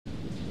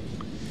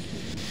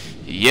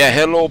Yeah,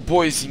 hello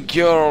boys and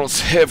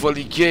girls,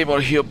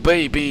 HeavilyGamer here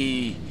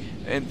baby,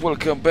 and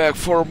welcome back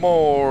for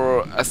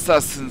more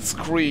Assassin's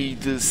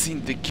Creed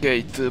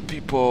Syndicate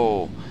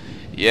people.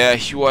 Yeah,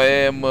 here I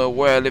am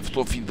where I left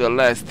off in the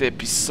last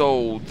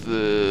episode,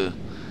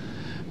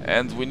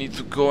 and we need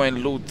to go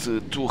and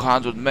loot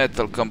 200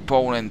 metal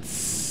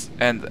components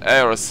and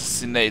air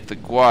assassinate the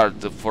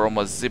guard from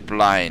a zip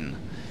line.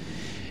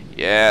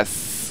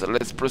 Yes,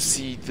 let's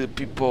proceed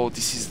people.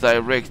 This is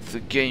direct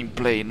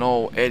gameplay,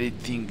 no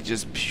editing,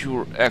 just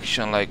pure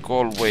action like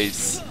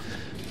always.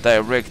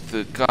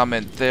 Direct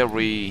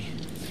commentary.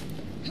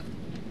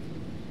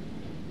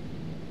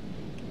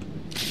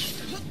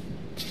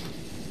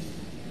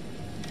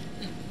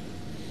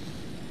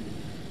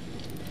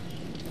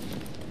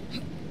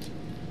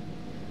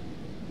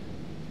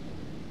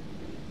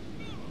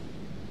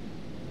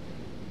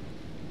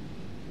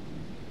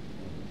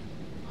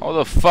 How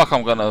the fuck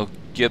I'm gonna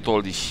get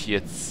all these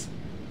shits?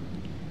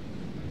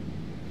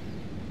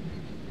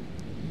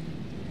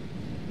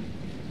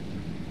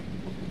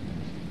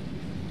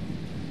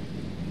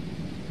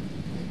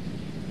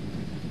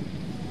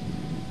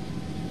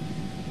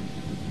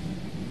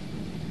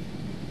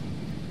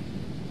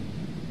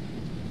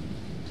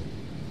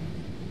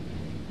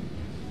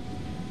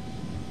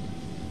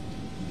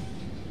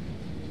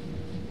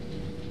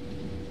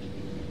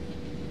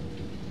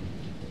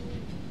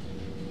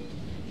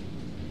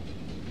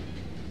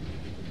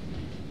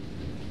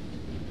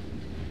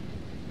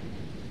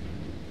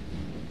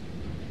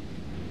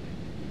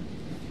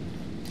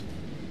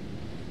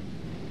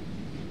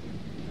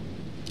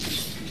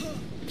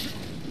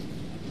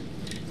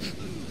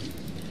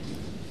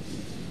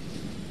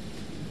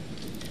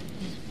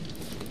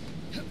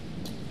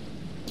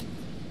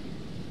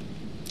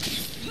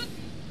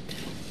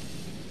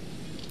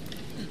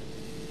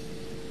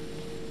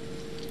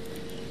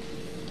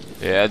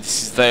 Yeah,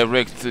 this is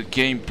direct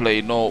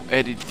gameplay, no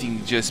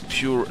editing, just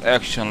pure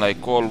action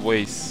like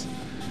always.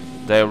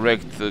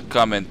 Direct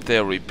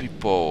commentary,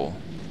 people.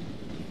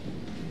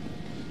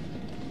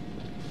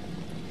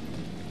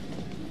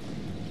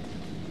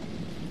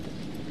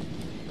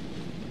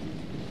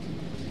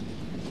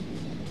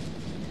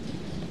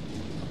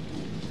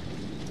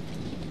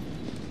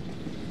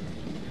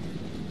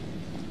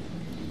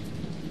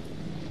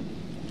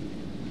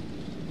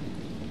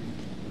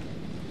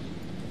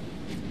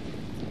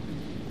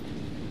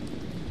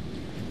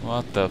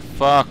 What the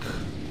fuck?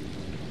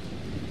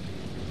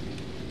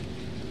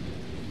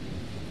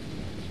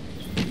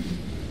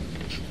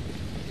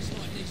 This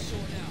might need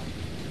sorting out.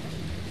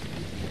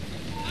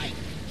 Hey,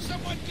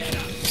 someone get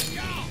up!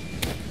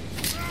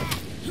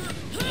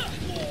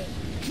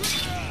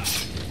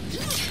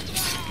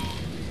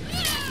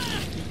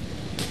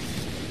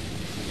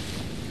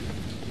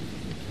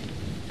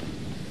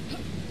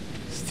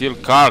 Still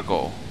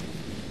cargo.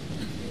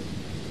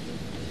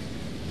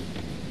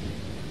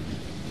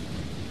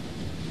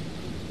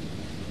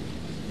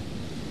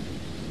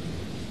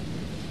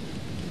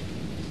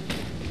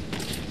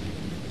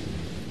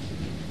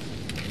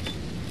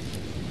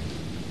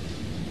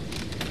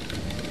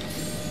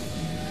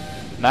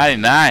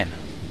 $99.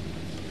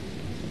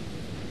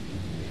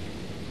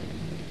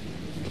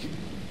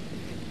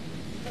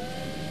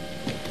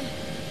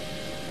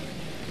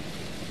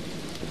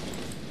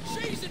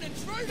 She's an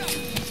intruder!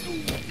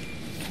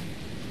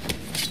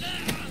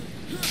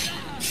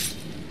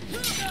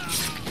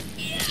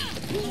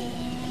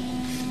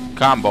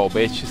 Combo,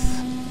 bitches.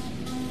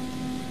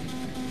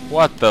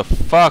 What the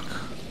fuck?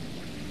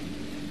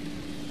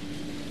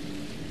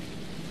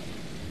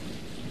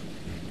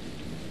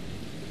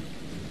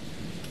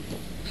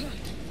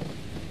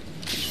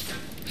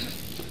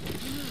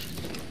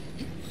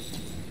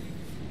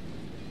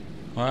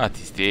 What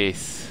is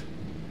this?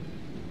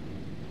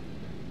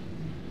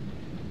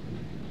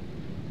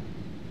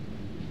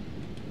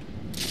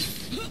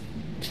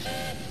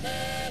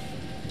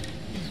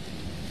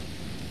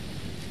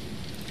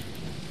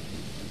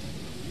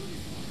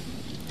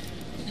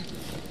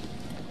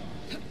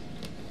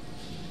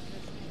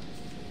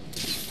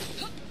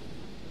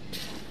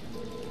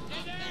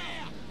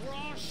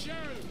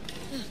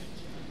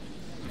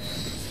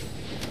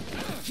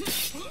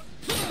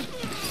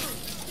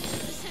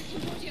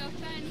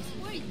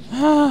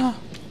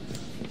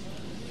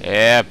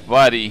 Yeah,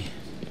 buddy.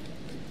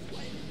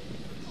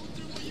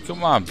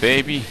 Come on,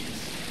 baby.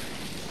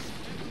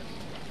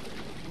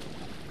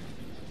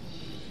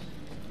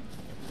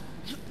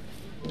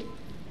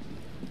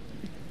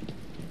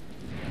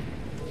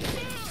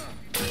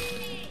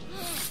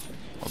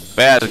 A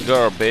bad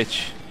girl,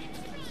 bitch.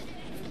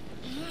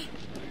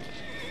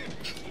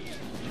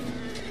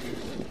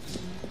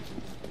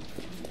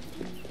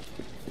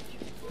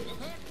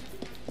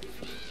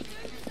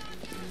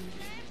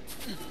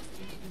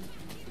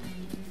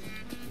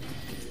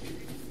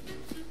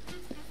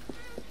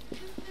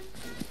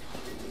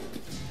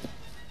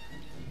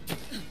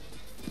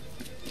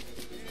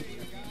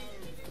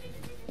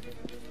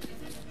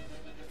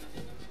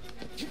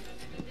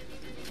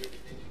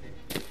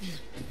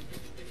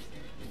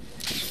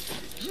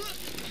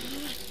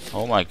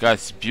 Oh my god,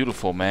 it's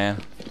beautiful,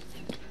 man.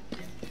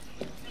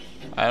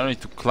 I don't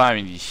need to climb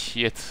in this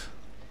shit.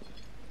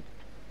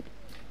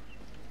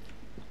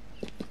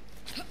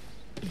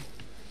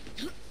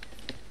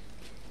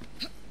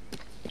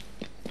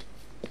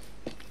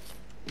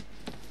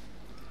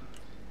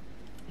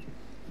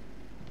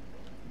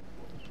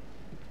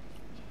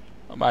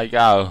 Oh my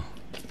god.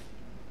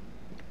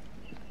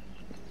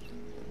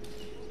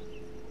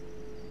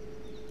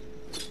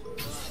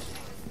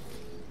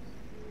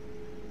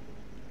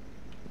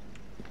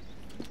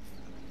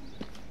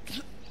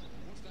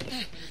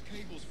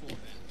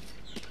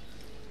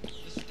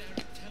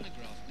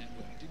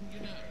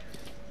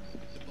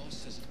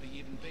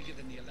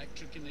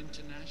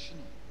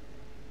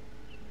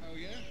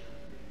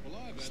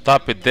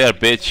 Stop it there,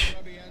 bitch.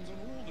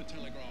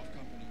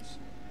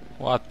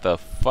 What the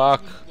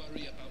fuck? Don't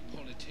worry about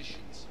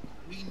politicians.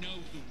 We know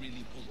who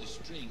really pulled the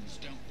strings,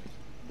 don't we?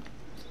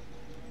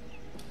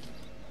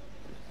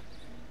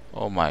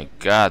 Oh my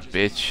god,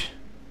 bitch.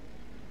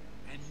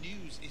 And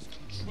news is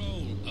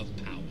control of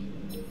power.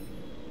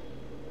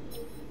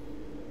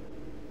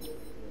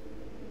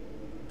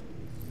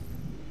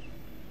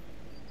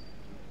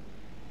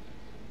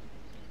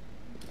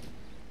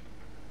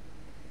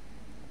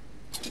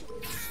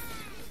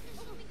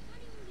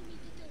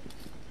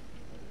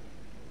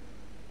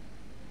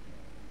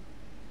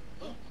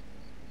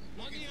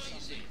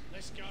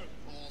 Let's go.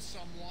 Or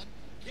someone.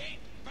 Get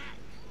back.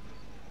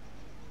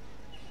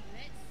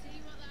 Let's see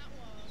what that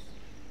was.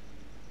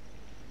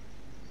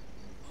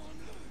 Oh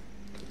no.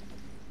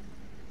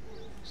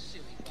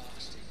 Silly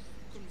bastard.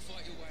 Couldn't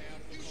fight your way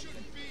out of the You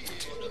shouldn't be here.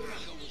 What the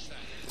hell was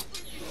that?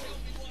 You tell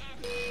me what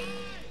happened.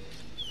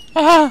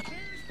 Ah!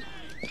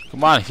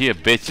 Come on here,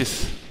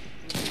 bitches.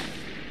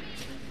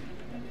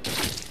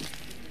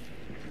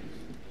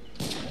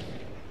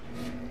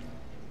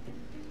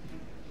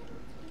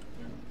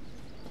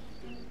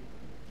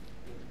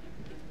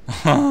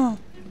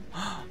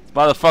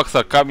 Motherfuckers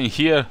are coming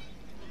here.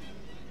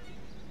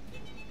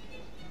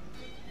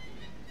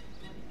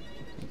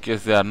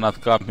 Guess they are not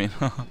coming.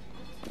 Stay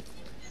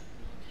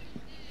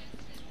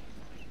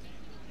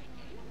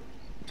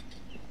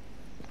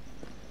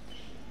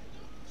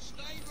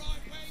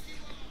right where you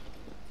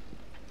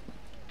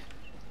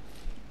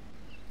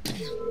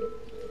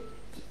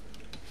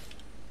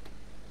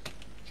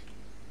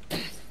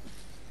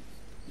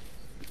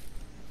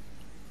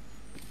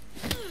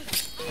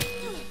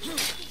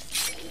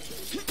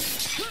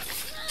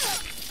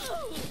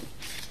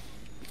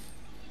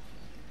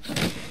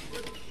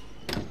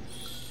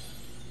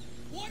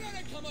Why don't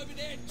I come over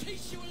there and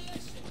teach you a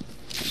lesson?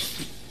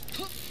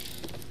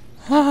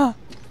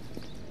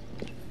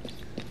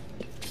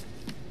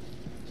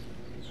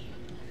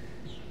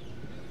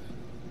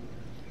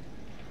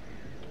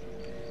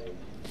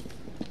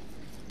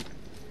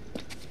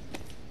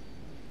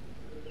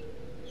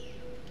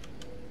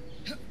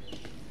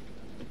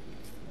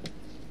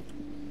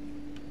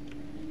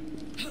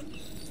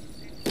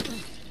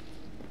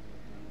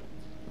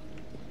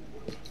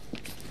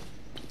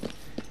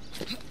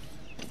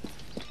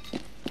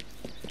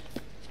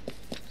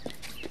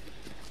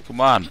 Come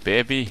on,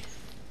 baby.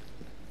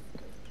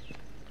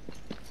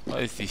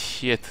 What is this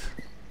shit?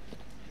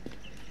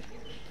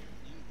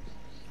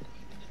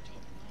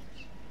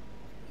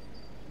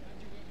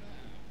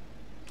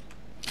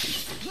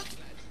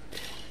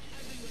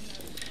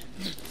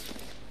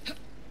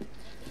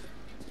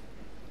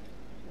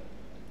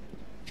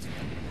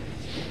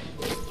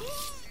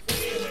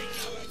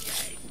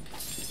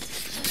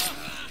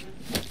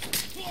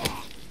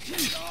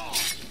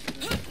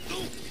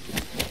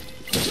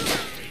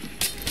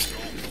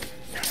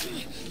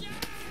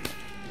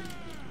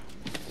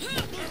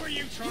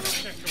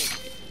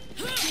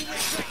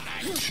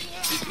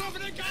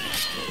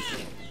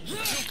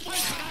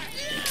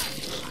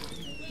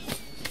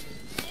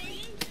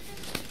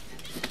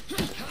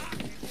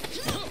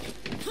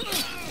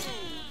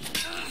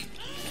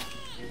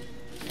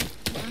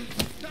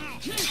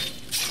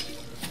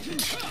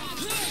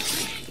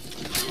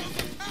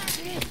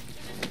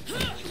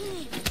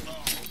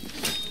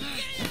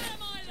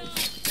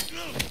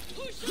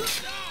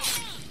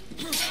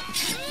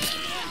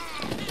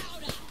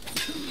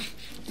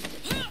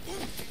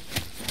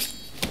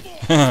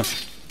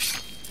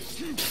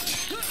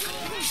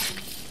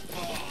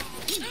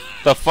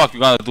 The fuck you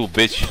gonna do,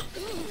 bitch?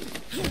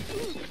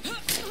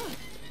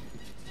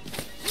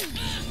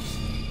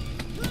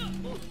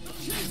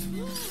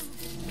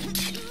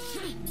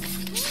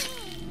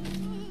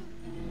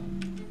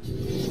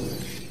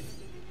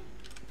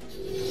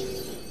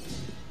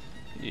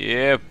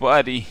 Yeah,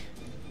 buddy.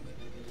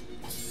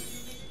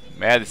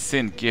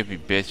 Medicine, give me,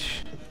 bitch.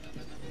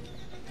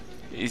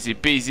 Easy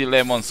peasy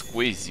lemon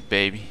squeezy,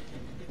 baby.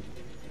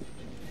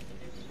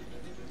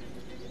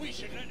 We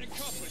should let the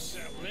coppers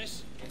settle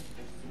this.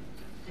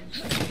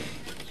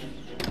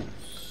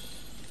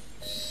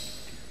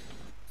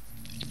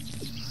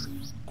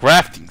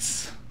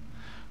 Craftings.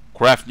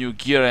 Craft new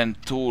gear and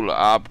tool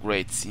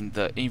upgrades in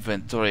the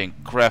inventory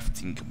and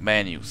crafting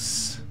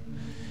menus.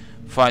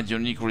 Find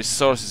unique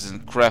resources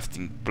and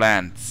crafting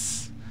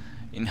plants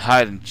in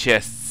hidden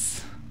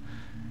chests.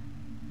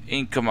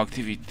 Income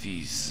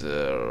activities,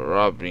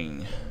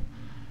 robbing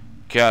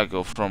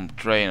cargo from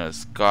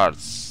trainers,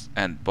 carts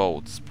and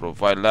boats.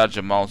 Provide large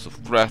amounts of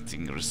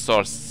crafting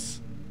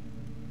resources.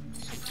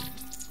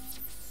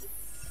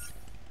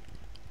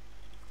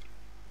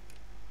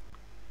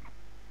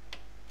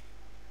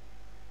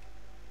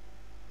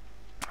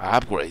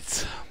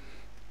 Upgrades.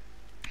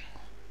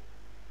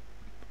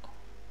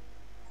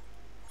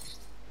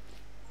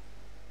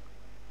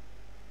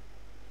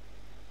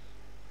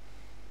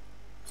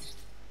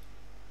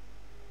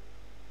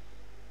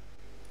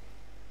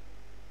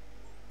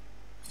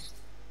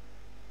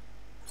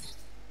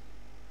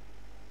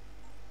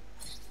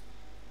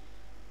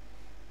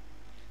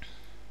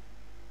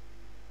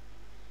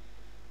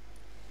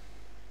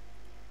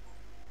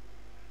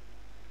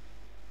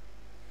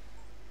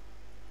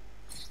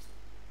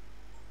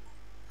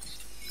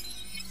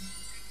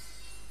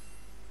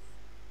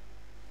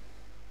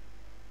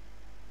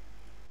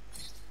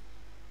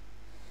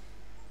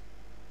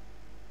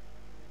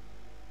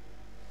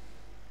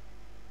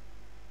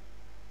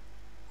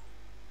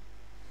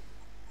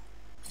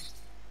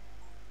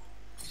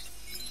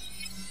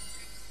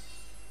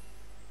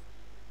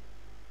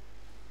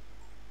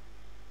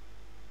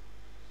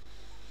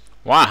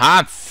 One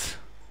hands.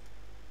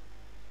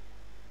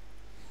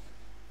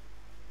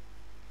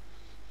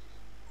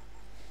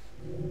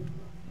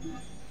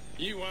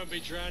 You won't be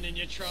drowning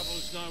your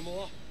troubles no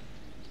more.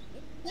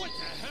 What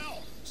the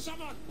hell?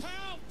 Someone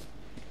help!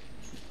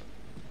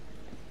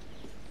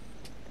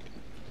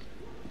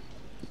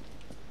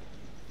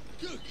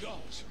 Good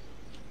God.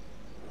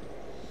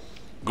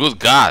 Good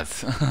God.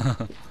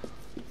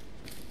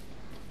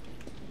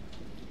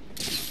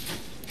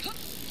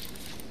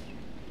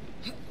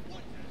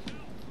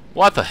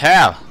 What the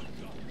hell?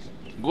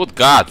 Good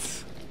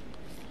gods.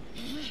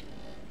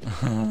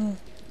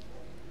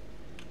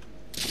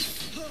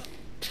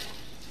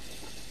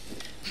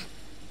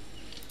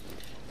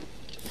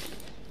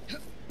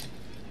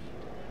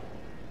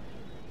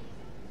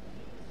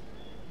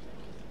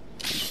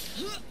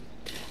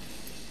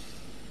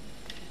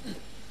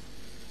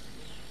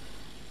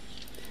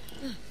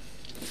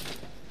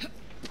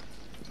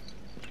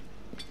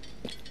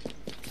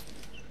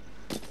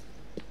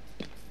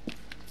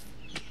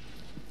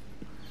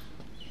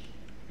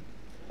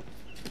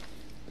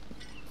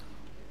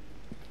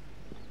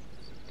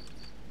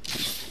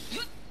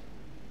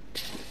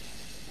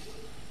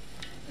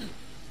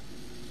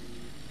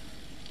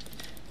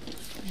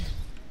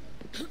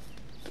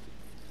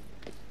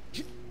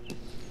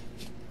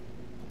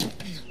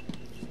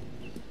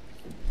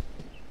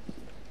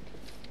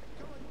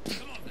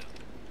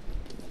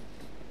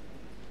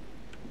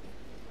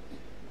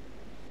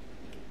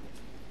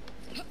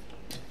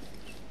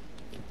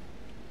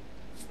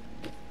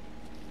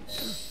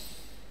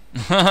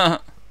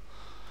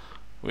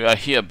 We are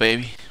here,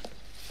 baby.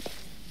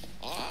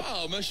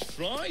 Ah, Miss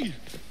Fry.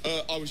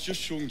 I was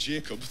just showing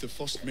Jacob the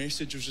first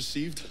message was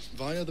received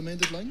via the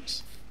mended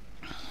links.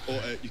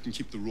 Oh, you can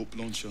keep the rope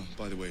launcher,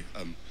 by the way.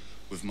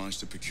 We've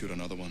managed to procure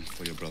another one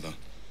for your brother.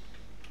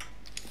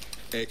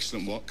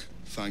 Excellent work.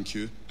 Thank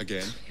you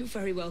again. You're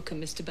very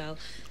welcome, Mr. Bell.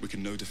 We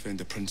can now defend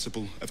the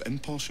principle of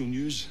impartial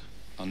news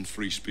and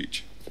free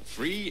speech.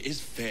 Free is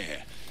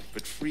fair,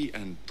 but free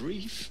and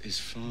brief is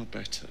far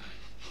better.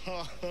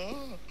 Ha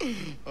ha!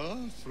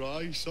 Ah,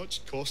 Fry,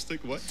 such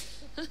caustic wit.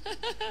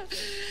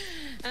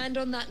 And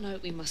on that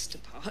note, we must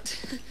depart.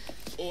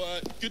 Oh,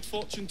 good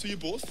fortune to you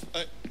both.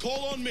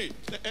 Call on me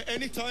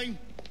anytime.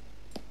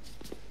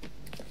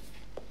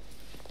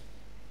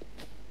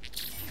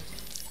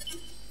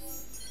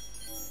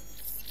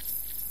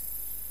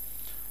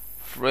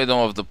 Freedom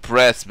of the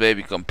press,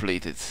 baby,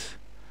 completed.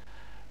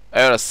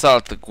 Air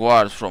assault the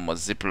guard from a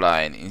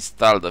zipline.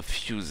 Install the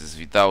fuses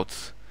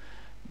without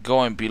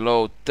going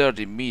below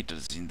 30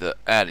 meters in the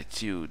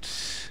altitude.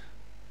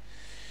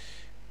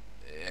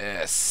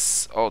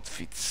 Yes,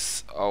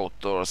 outfits,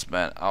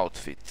 outdoorsman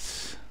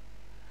outfit.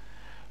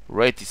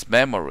 Rate is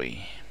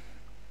memory.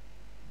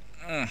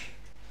 I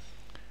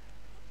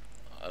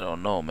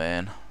don't know,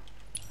 man.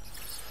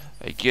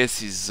 I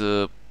guess is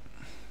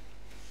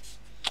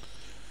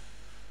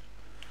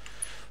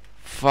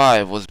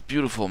 5 was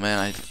beautiful,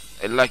 man.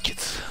 I like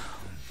it.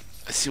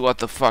 I see what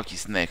the fuck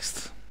is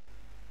next.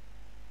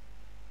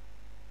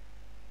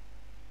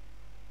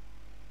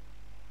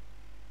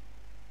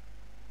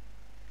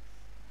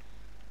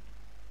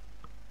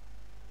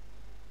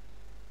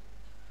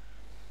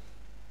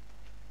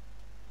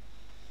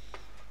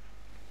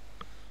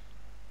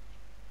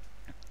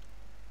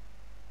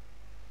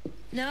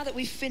 Now that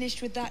we've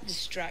finished with that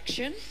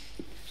distraction.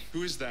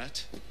 Who is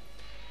that?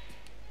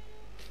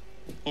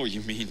 Oh,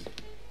 you mean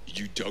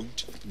you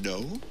don't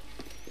know?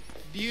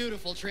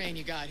 Beautiful train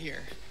you got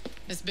here.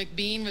 Miss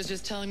McBean was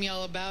just telling me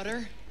all about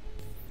her.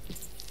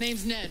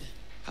 Name's Ned.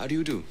 How do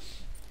you do?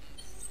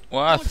 I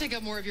won't What? take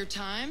up more of your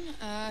time.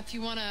 If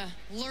you want to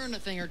learn a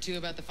thing or two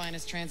about the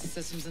finest transit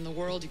systems in the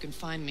world, you can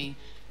find me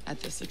at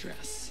this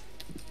address.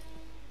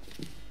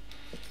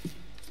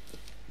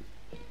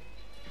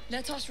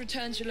 Let us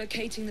return to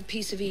locating the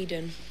piece of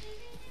Eden.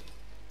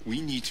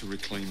 We need to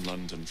reclaim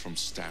London from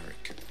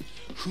Starrick.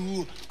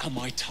 Who are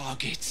my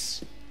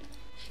targets?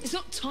 It's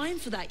not time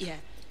for that yet.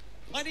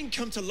 I didn't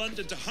come to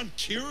London to hunt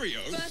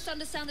Curios. First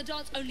understand the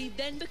dance, only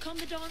then become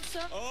the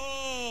dancer.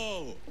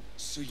 Oh,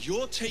 so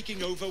you're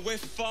taking over where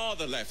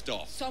Father left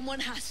off. Someone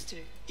has to.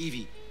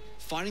 Evie,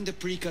 finding the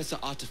precursor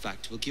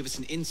artifact will give us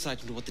an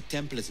insight into what the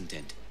Temple is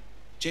intended.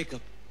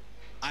 Jacob,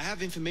 I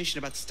have information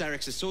about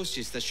Starrick's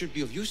associates that should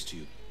be of use to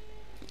you.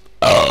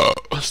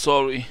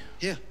 Sorry.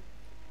 Here.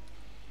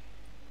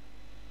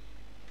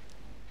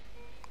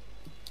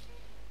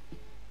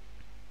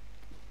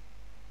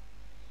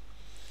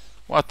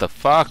 What the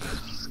fuck?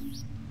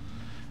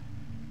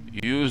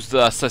 Use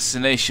the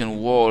assassination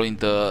wall in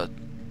the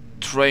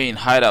train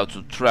hideout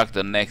to track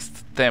the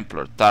next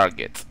Templar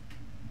target.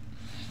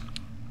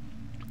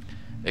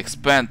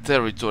 Expand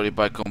territory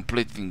by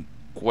completing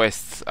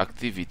quest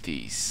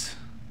activities.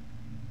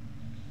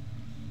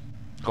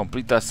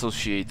 Complete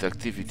associate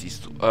activities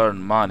to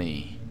earn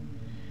money,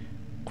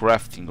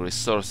 crafting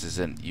resources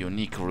and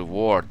unique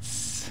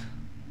rewards.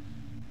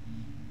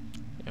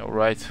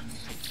 Alright.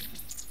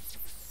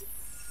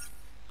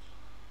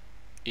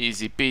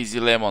 Easy peasy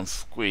lemon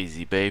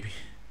squeezy, baby.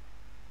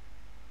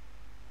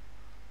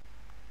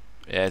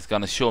 Yeah, it's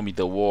gonna show me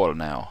the wall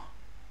now,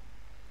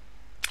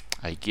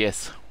 I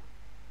guess.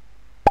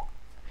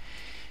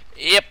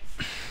 Yep.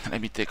 Let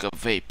me take a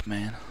vape,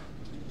 man.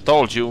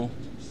 Told you.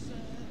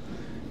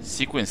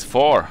 Sequence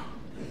 4.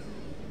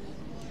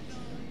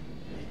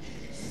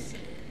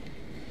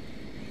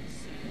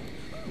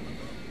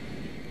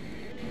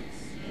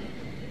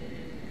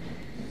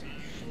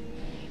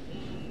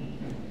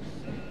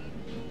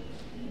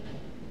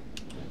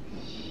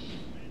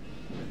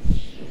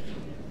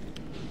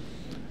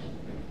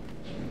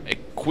 A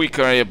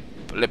quicker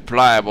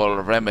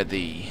applicable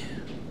remedy.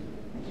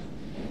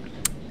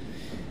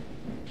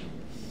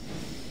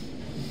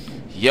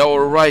 Yeah,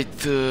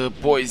 alright,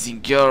 boys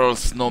and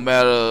girls, no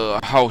matter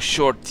how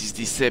short is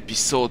this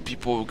episode,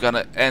 people are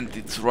gonna end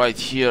it right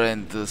here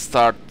and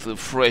start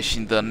fresh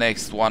in the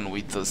next one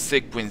with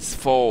sequence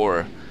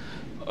 4,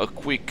 a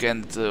quick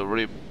and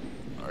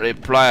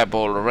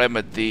replicable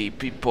remedy,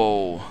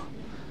 people.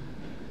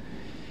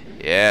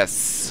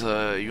 Yes,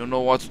 you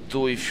know what to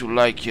do if you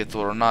like it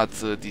or not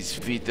this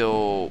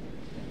video.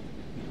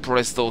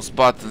 Press those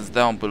buttons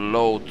down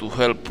below to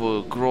help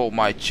grow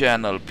my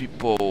channel,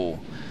 people.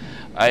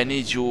 I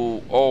need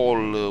you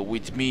all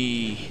with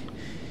me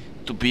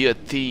to be a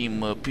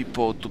team,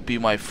 people, to be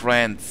my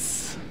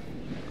friends.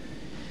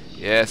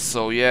 Yes,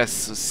 so yes,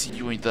 see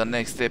you in the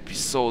next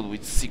episode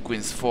with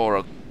sequence 4,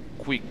 a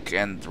quick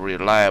and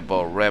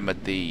reliable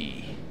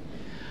remedy.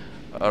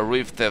 A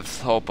rift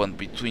has opened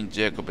between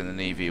Jacob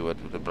and Evie, blah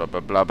blah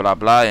blah blah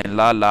blah, and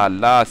la la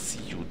la.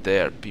 See you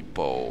there,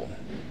 people.